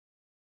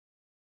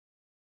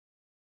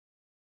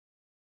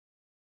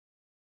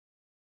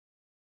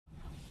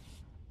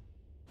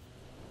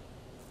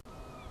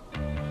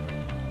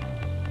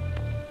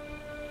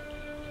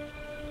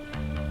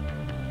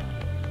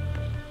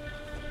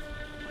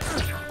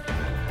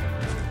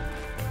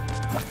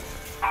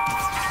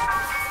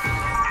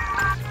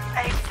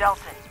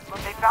Delton, look,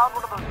 they found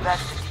one of those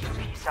vests that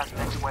DUP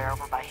suspects wear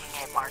over by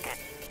Hingham Market.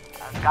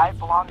 The guy it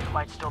belongs to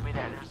might still be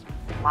there.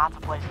 There's lots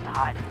of places to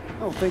hide.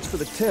 Oh, thanks for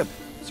the tip.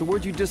 So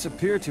where'd you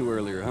disappear to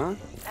earlier, huh?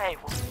 Hey,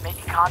 well,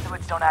 making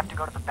conduits don't have to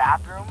go to the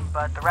bathroom,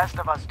 but the rest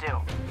of us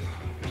do.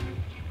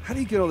 How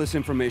do you get all this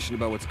information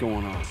about what's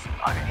going on?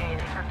 In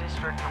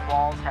inter-district, the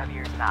walls have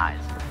ears and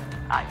eyes.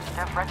 I just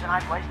have friends in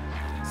high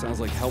places. Sounds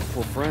like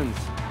helpful friends.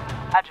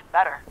 Imagine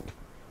better.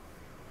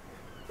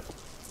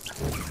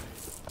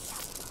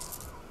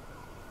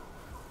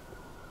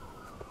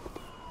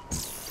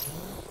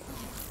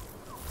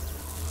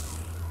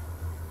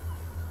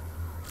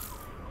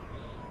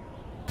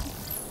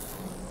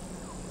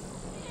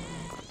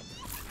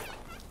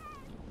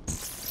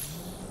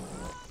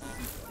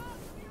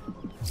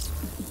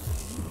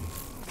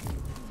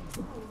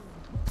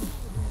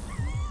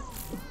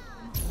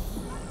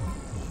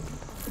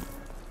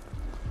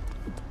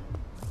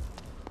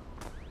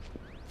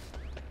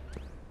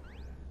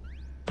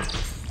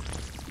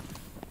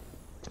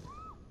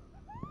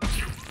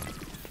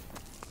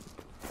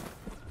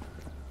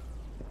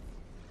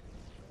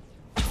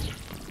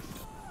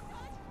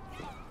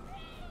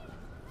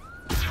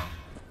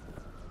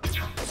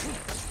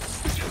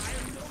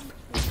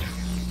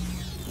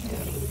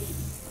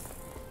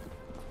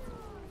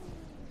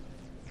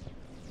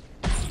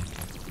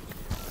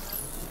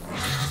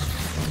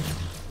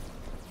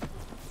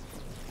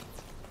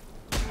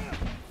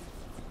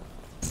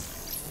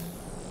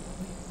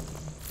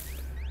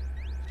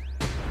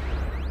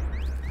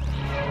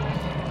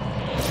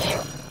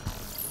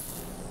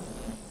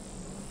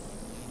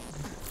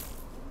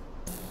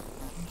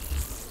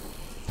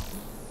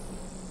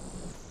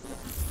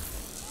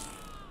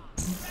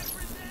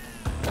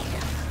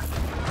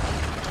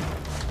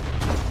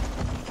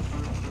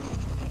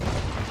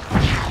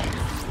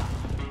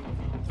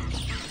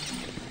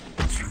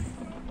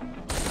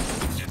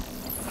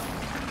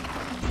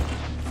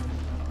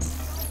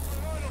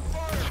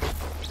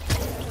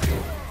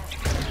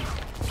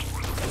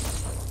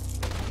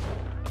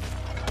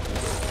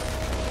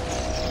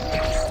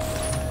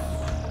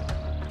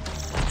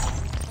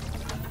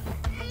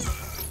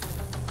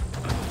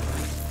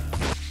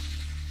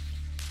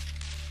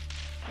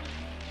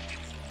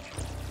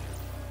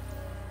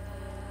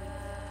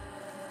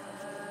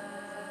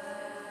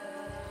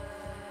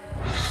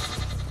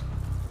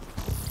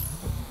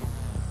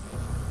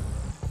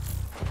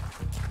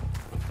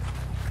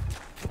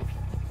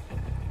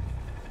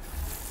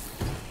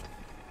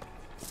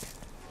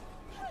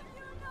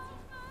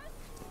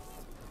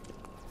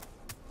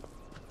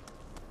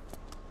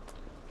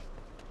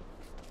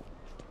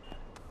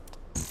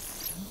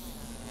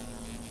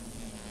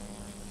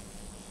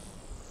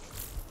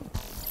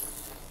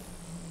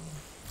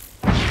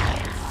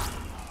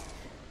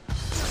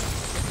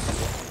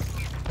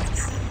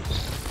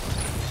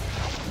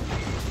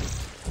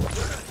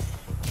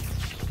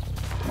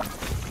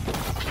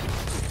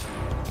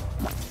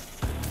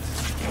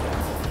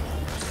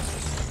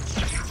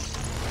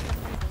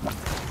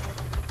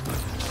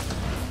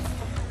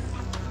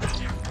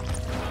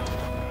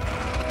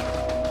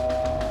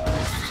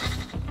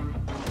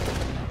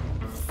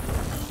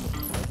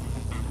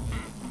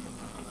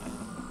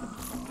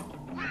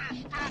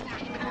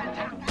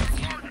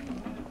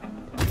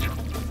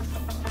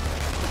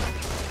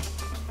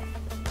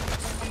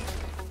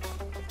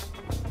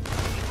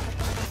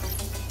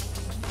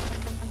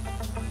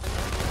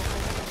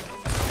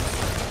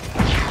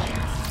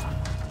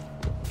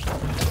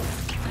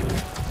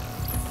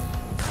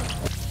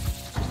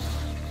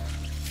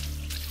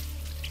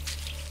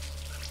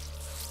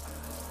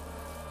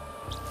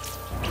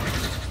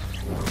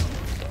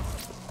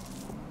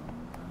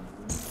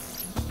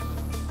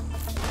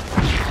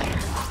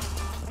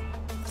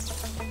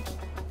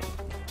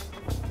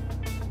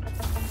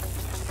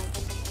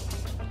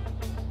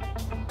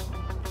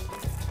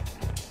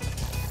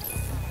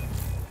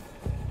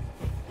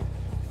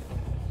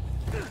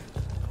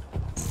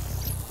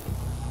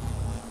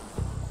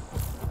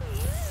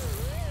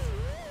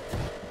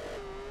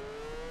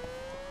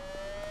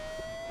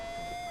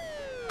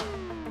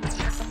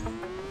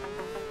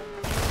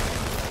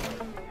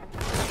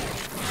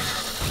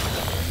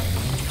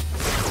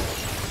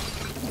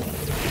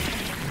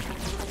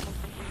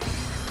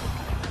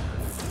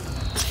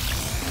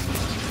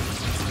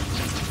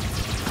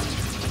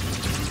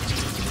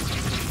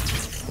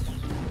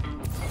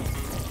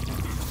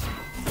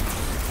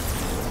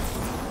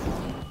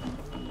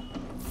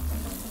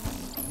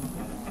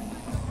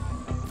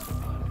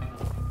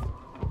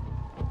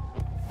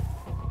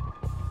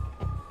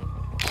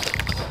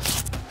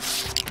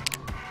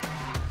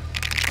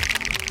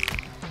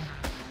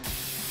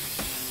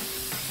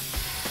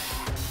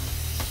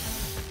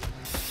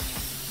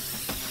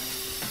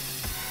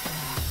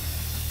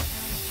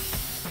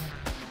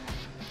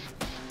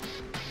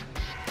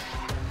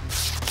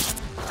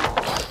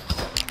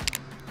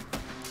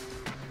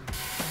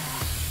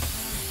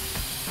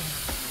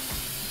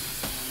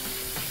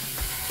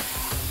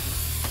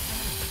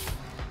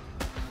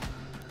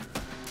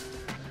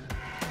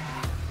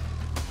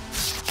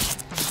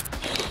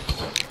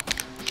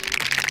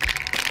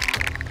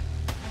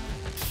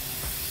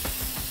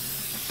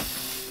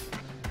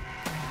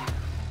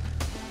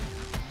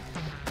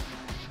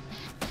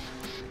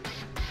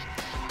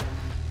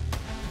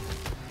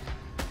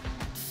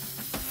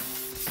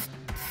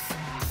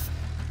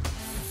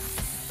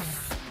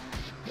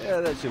 Yeah,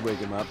 that should wake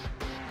him up.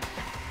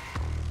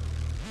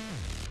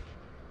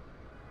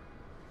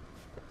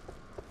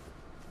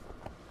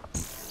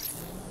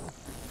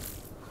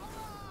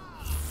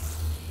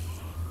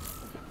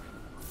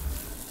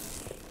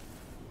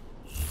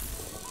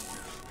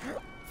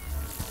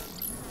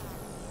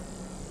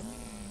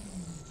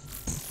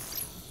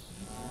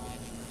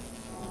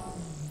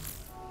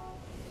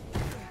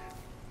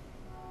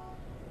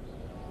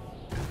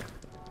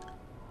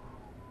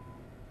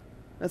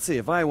 Let's see,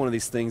 if I had one of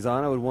these things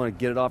on, I would want to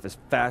get it off as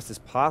fast as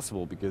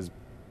possible because,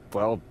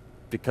 well,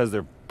 because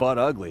they're butt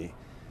ugly.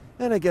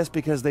 And I guess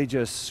because they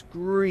just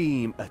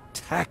scream,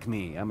 attack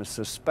me. I'm a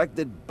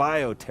suspected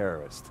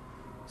bioterrorist.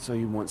 So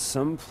you want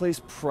some place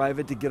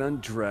private to get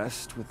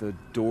undressed, with a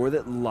door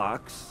that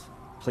locks,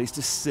 a place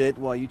to sit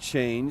while you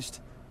changed.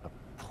 A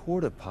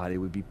porta potty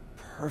would be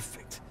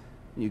perfect.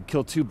 You'd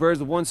kill two birds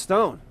with one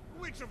stone.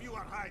 Which of you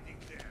are hiding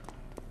there?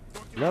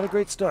 Not a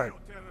great start.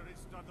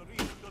 Bioterrorists are the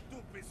reason the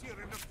dupe is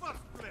here in the first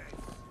place.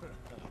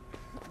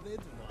 They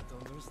do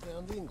not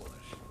understand English.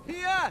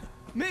 Yeah,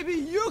 maybe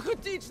you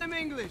could teach them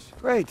English.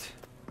 Great.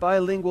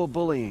 Bilingual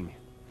bullying.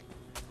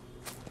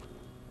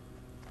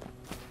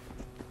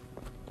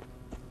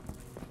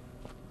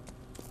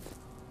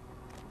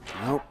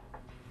 Nope.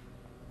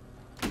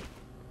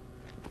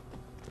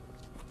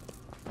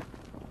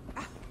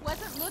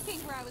 Wasn't looking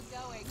where I was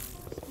going.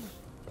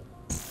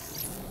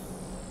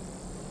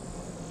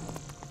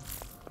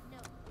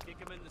 Kick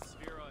him in the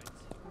spheroids.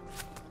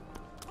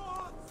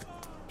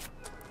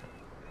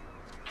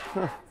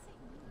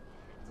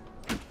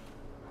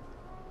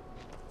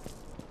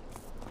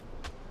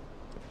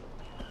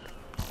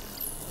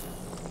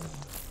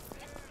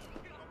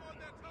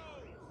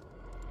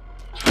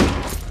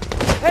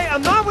 Hey,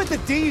 I'm not with the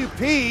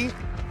DUP,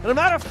 and I'm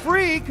not a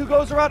freak who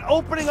goes around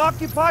opening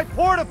occupied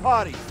porta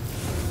potties.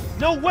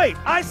 No, wait,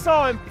 I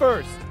saw him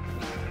first.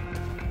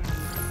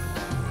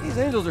 These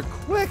angels are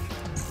quick.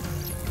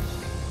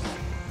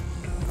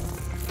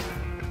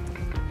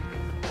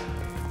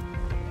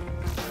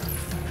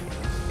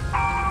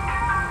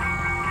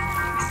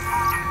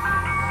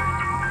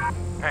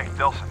 Hey,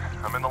 Delson,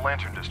 I'm in the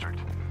Lantern District.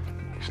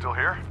 You still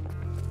here?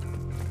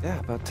 Yeah,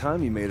 about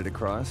time you made it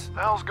across. What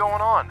the hell's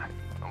going on?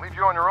 I leave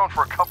you on your own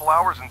for a couple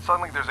hours and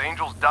suddenly there's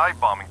angels dive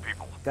bombing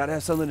people. Gotta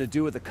have something to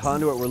do with the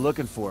conduit we're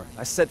looking for.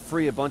 I set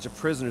free a bunch of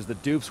prisoners the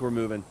dupes were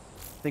moving.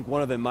 I think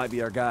one of them might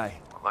be our guy.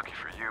 Well, lucky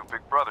for you,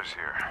 Big Brother's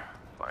here.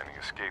 Finding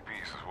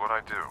escapees is what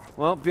I do.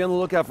 Well, be on the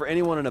lookout for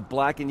anyone in a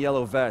black and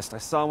yellow vest. I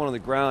saw one on the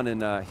ground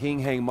in Hing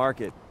Hang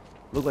Market.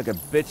 Looked like a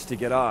bitch to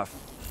get off.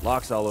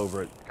 Locks all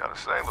over it. Gotta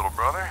say, little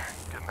brother,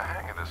 getting the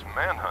hang of this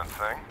manhunt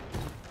thing.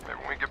 Maybe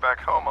when we get back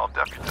home, I'll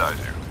deputize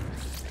you.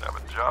 Have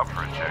a job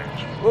for a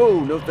change. Oh,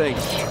 no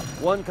thanks.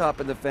 One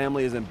cop in the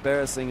family is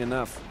embarrassing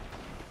enough.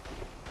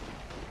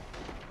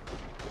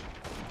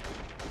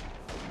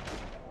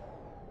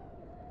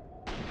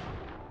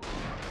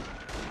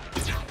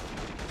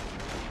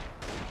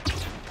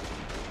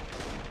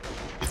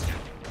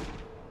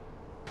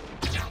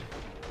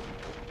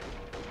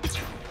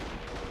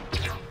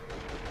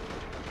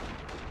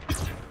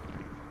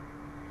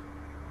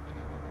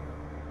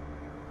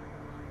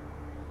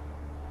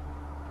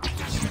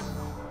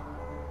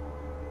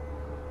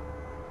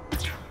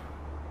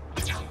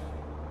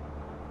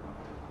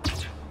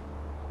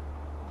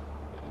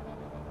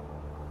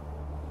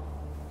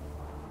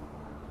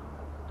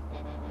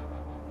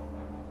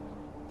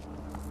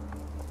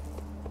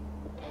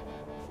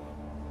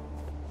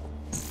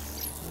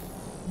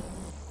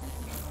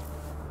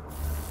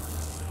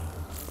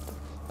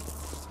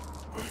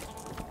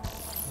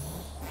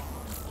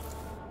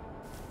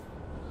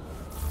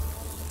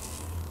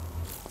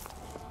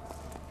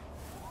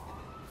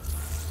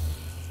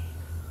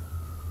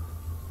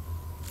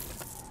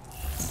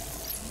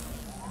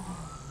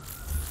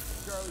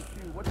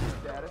 What's your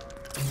status?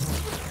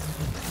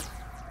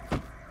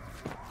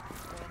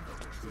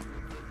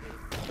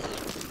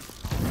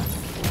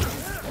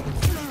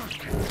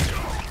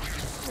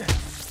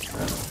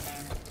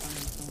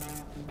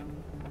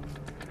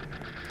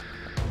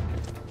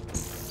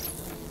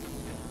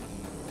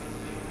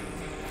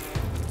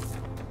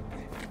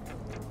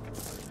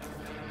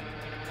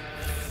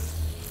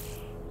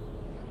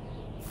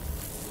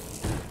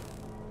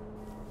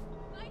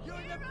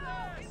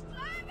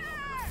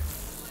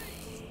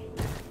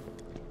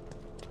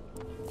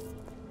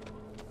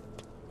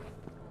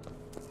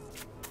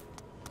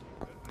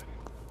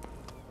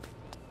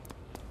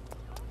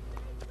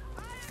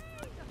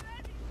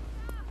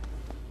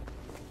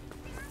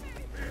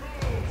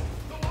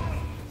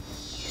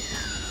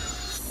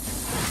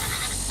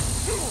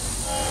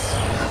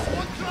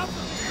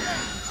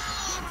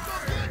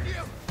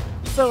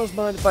 Fellas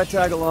mind if I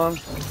tag along?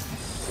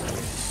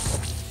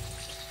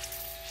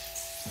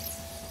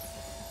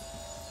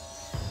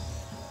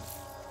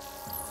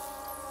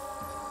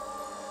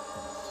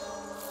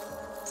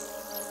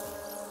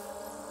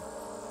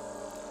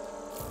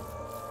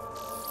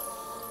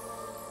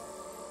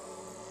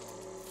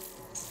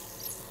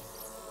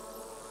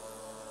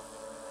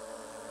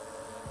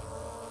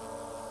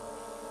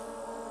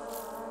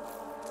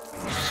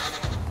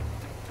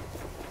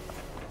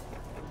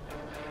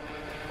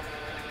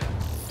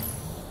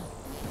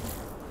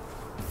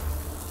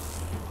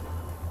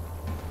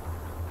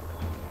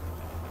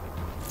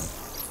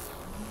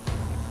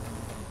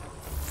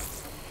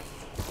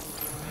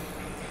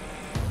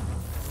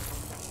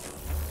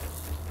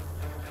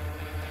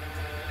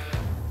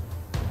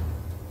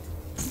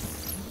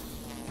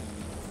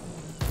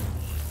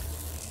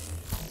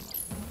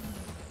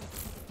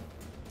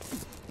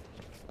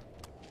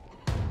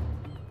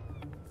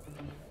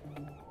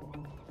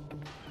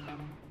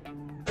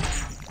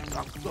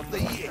 Там кто-то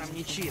есть. Там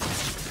нечисто.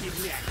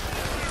 Стрелять.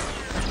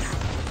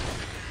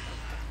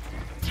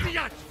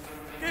 Стоять!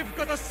 They've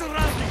got us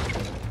surrounded!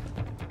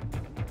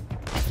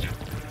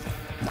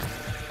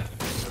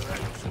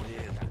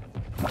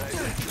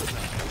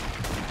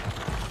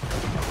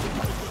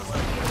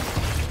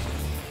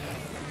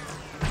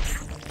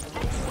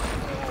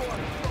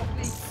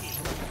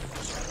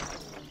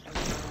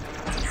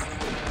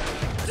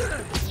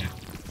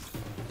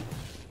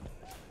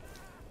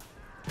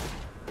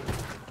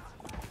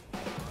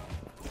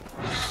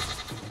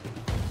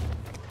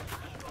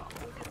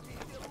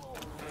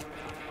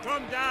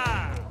 Come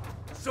down,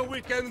 so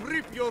we can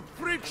rip your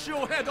freak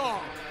show head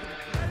off!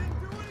 I didn't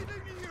do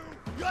anything to you!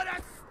 You're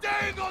a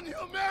stain on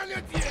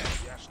humanity!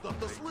 Я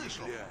что-то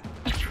слышал.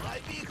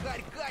 Лови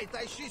хорька и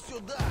тащи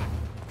сюда.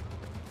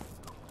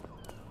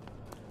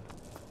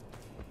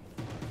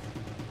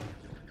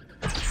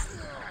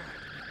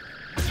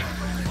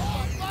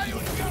 All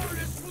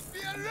bio-terrorists would be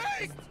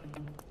erased!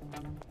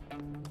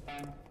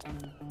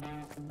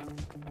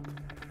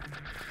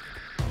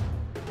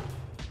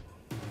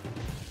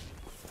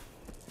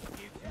 If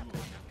you were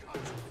the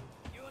country,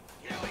 you'd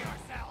kill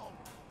yourself!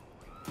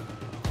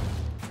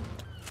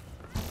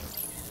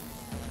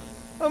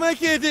 I'll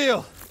make you a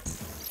deal.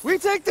 We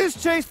take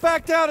this chase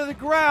back down to the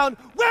ground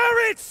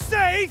where it's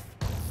safe,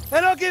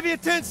 and I'll give you a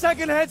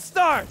 10-second head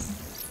start.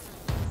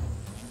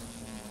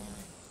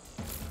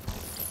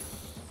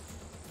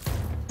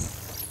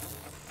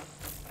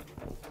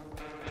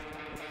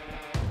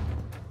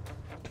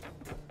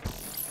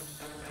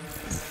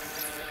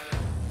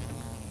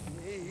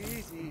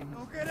 Easy.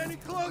 Don't get any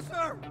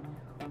closer!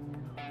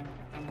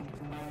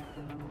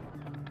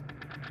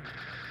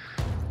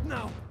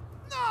 No!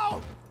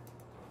 No!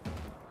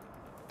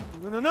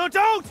 No,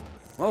 don't!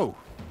 Whoa.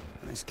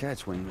 Nice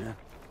catch, wingman.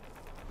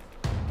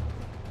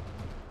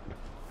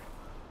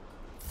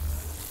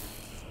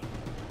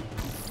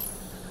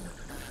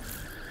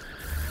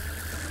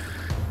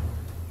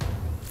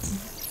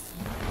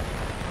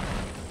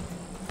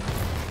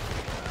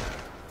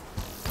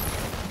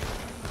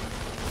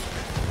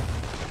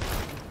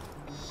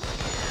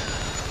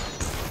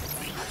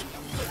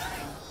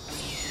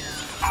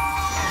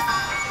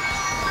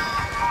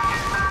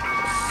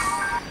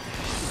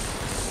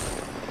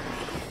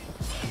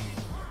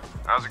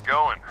 How's it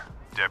going,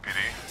 Deputy?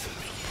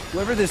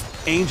 Whoever this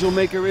angel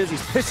maker is,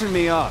 he's pissing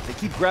me off. They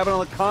keep grabbing all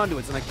the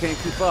conduits and I can't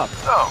keep up.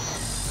 Oh,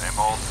 same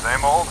old,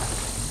 same old.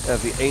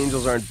 If the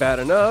angels aren't bad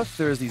enough,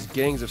 there's these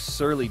gangs of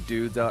surly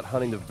dudes out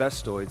hunting the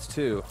Vestoids,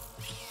 too.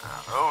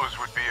 Those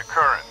would be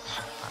occurrence.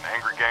 An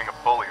angry gang of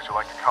bullies who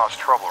like to cause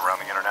trouble around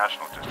the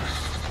International District.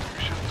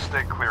 You should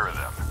stay clear of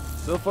them.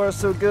 So far,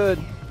 so good.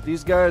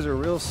 These guys are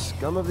real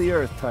scum of the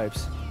earth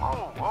types.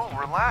 Whoa,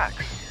 relax.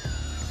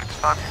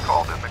 It's time you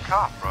called in the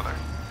cop, brother.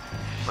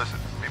 Listen,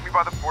 meet me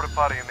by the porta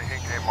potty in the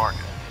Hinckley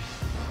Market.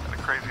 Got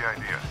a crazy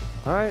idea.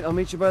 All right, I'll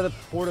meet you by the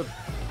porta...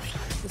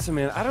 Listen,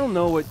 man, I don't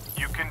know what...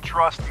 You can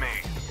trust me.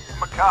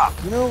 I'm a cop.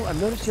 You know,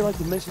 I've noticed you like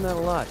to mention that a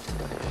lot.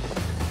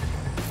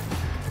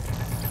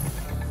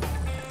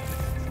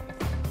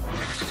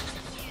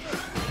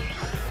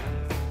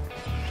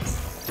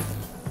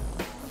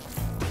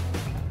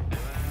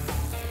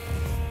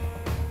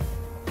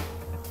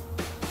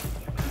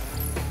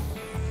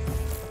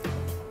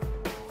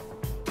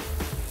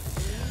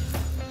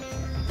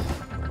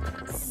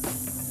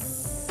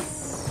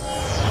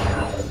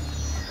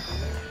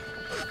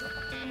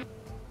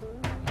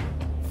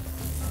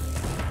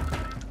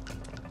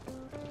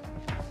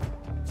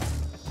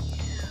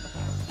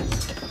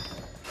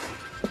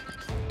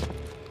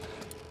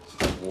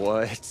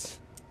 What?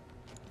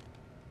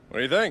 What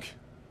do you think?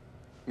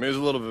 I mean, there's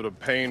a little bit of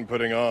pain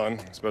putting on,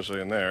 especially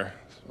in there.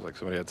 It like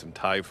somebody had some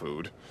Thai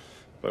food.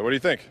 But what do you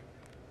think?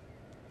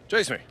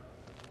 Chase me.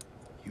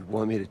 You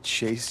want me to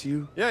chase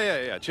you?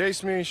 Yeah.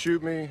 Chase me,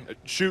 shoot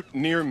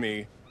near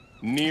me,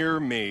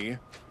 and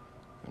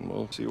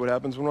we'll see what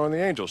happens when one of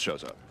the angels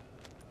shows up.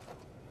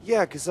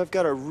 Yeah, because I've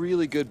got a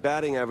really good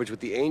batting average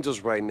with the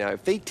angels right now.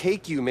 If they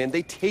take you, man,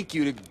 they take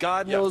you to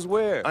God knows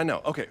where. I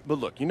know. Okay, but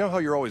look, you know how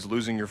you're always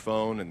losing your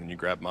phone and then you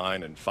grab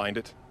mine and find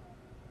it?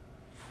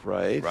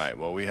 Right. Right,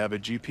 well, we have a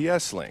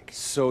GPS link.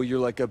 So you're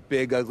like a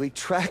big, ugly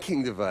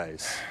tracking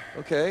device.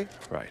 Okay.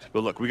 Right,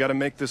 but look, we gotta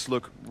make this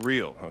look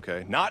real,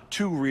 okay? Not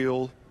too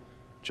real,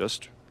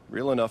 just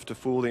real enough to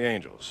fool the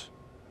angels.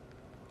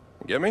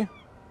 You get me?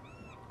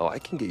 Oh, I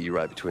can get you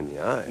right between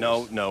the eyes.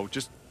 No,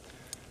 just...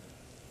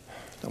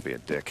 Don't be a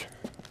dick.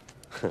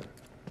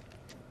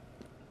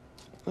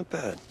 Not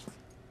bad.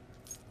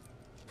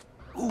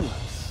 Ooh,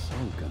 so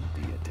gonna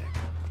be a dick.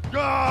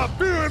 Ah,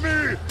 fear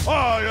me!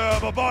 I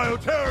am a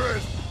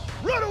bioterrorist!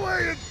 Run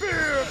away in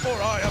fear,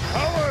 for I have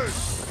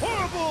powers!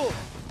 Horrible!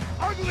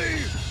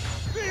 Ugly!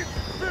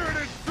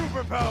 Deep-spirited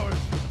superpowers!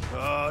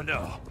 Oh,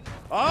 no.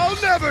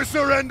 I'll never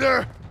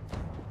surrender!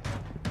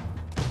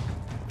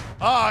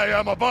 I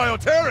am a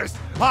bioterrorist!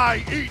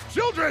 I eat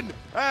children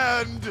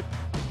and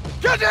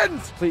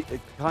kittens! Please,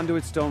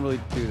 conduits don't really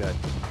do that.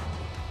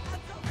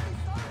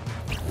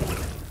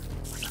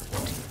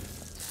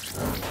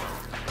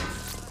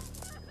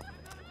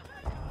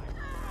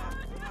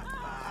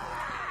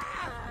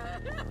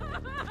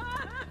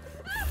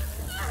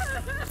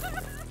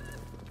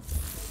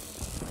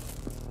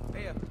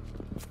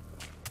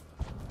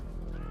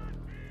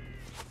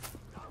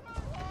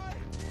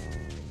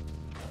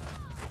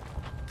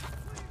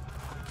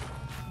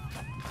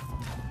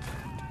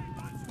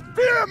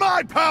 Fear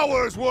my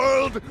powers,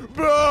 world!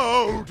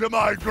 Bow to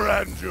my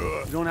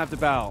grandeur! You don't have to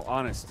bow,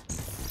 honest.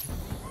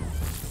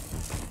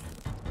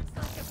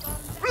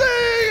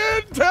 Flee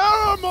in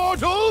terror,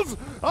 mortals!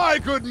 I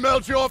could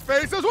melt your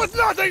faces with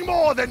nothing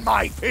more than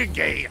my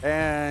pinky!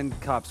 And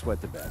cop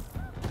sweat the bed.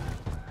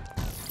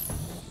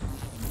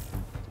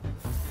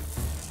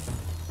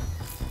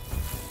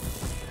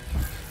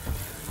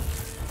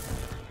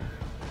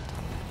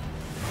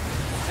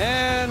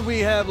 And we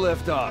have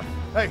liftoff.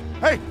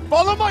 Hey,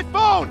 follow my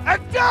phone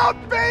and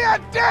don't be a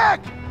dick!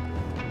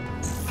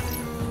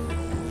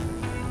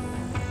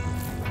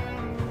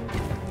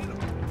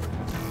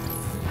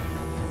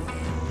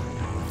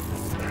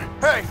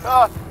 Hey,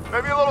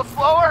 maybe a little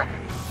slower?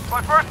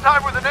 My first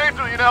time with an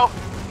angel, you know.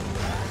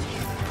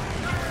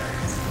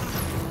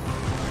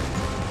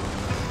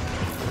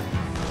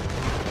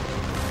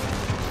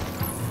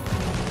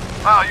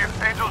 Wow, you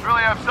angels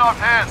really have soft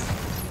hands.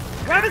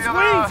 Grab his Any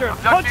wings other or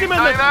punch him in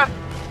abductees tell you that?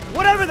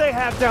 whatever they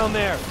have down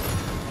there.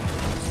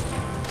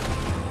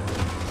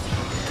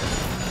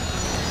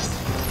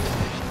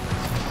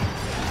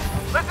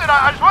 Listen,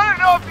 I just wanted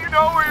to know if you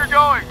know where you're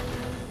going.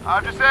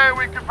 I'm just saying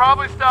we could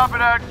probably stop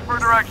and ask for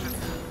directions.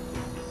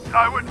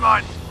 I wouldn't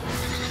mind.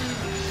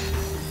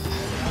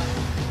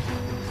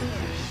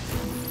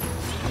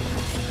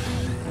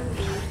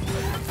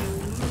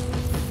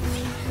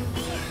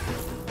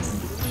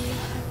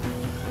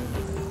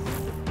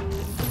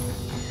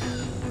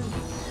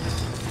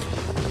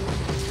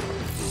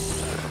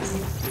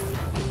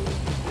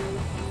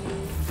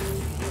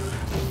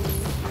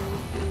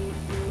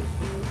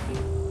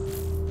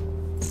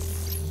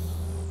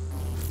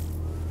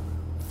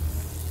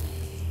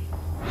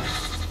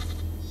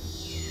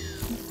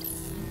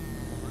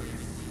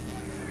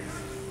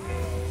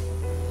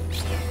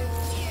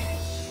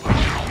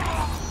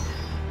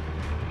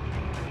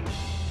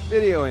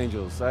 Video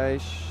angels. I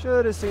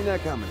should have seen that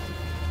coming.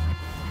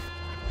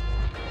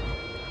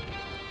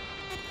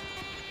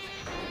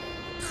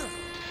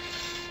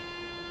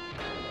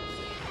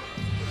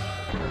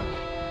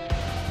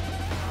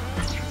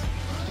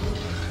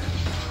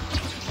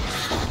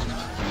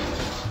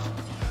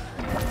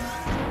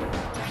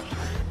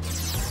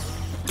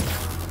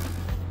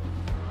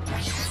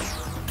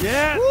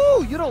 Yeah.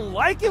 Woo, you don't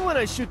like it when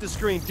I shoot the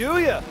screen, do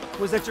you?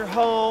 Was that your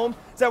home?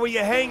 Is that where you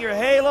hang your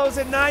halos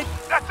at night?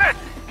 That's it!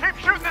 Keep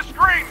shooting the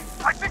screen!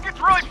 I think it's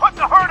really putting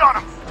the hurt on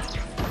him!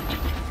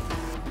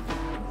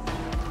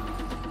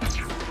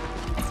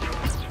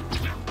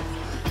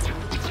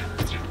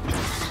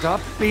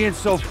 Stop being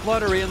so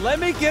fluttery and let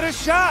me get a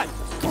shot!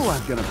 Oh,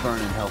 I'm gonna burn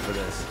in hell for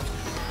this.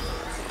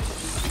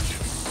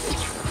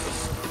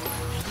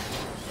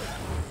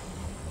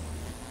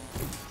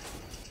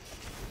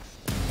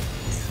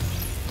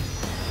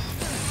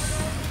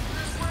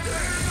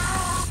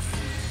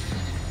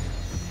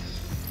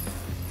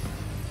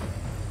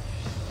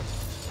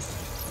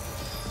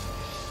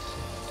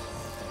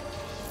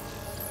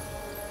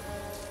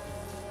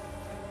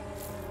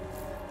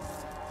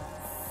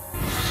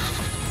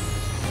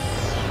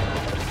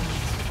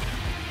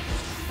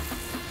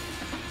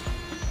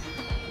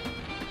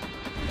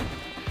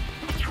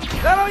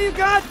 Is that all you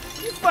got?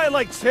 You fight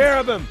like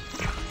cherubim.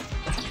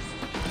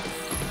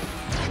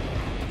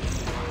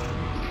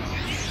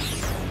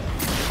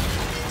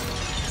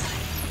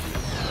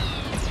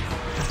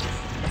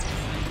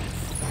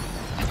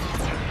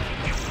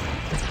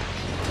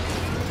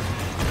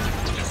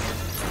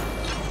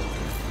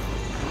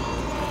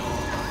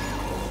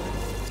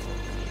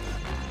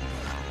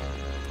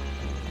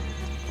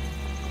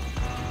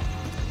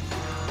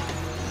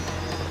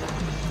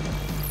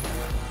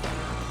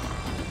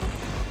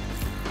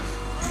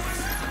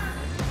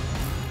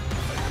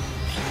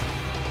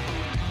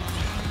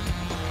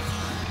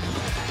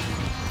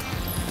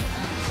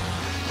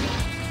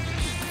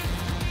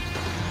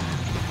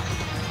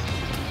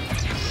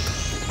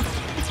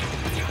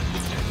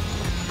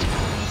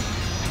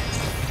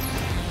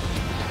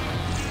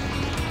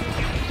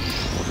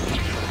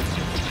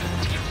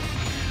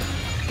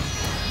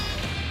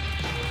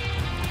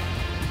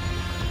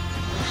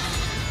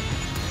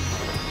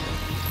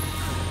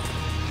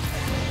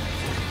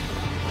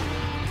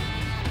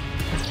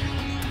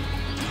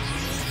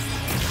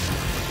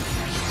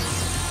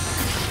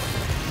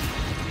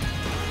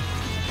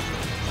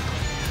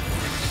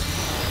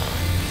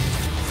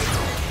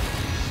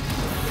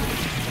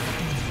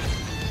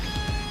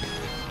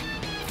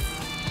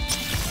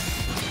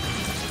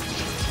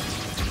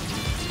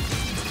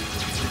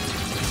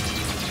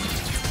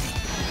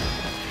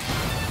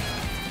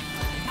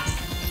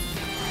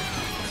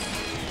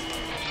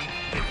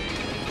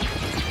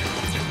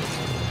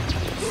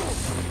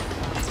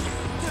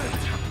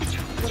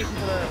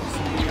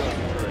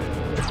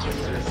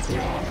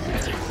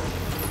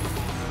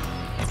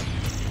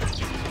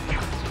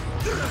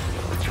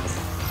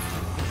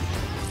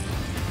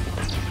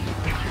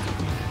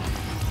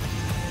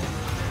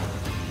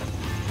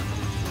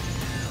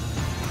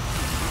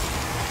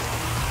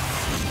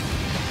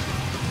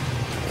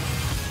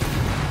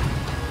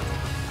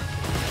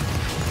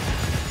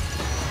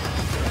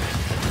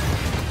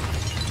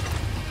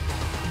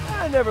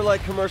 I never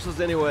liked commercials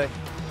anyway.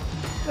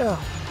 Now,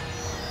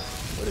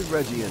 where did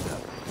Reggie end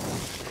up?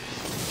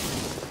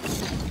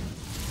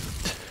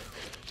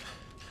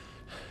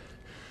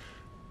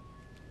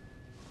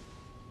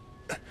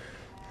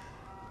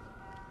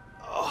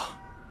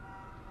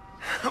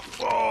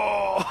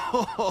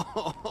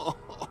 Oh.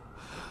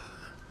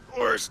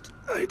 Worst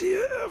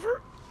idea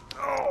ever.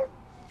 Oh,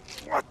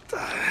 what the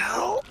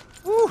hell?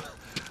 Woo.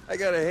 I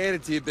gotta hand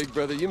it to you, big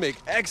brother. You make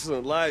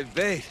excellent live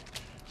bait.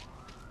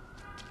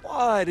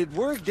 What? It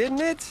worked,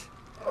 didn't it?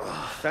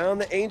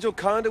 Found the angel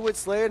conduit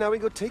slayer, now we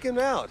go take him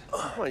out.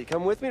 Come on, you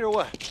come with me or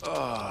what?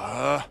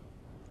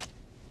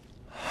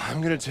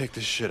 I'm gonna take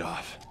this shit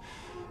off.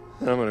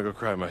 And I'm gonna go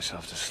cry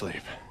myself to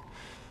sleep.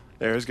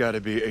 There's gotta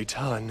be a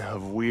ton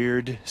of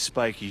weird,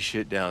 spiky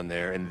shit down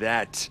there, and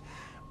that,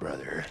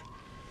 brother,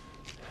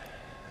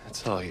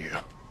 that's all you.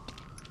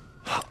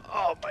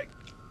 Oh my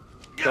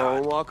God.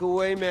 Don't walk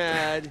away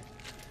mad.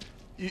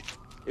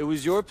 It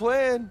was your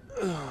plan.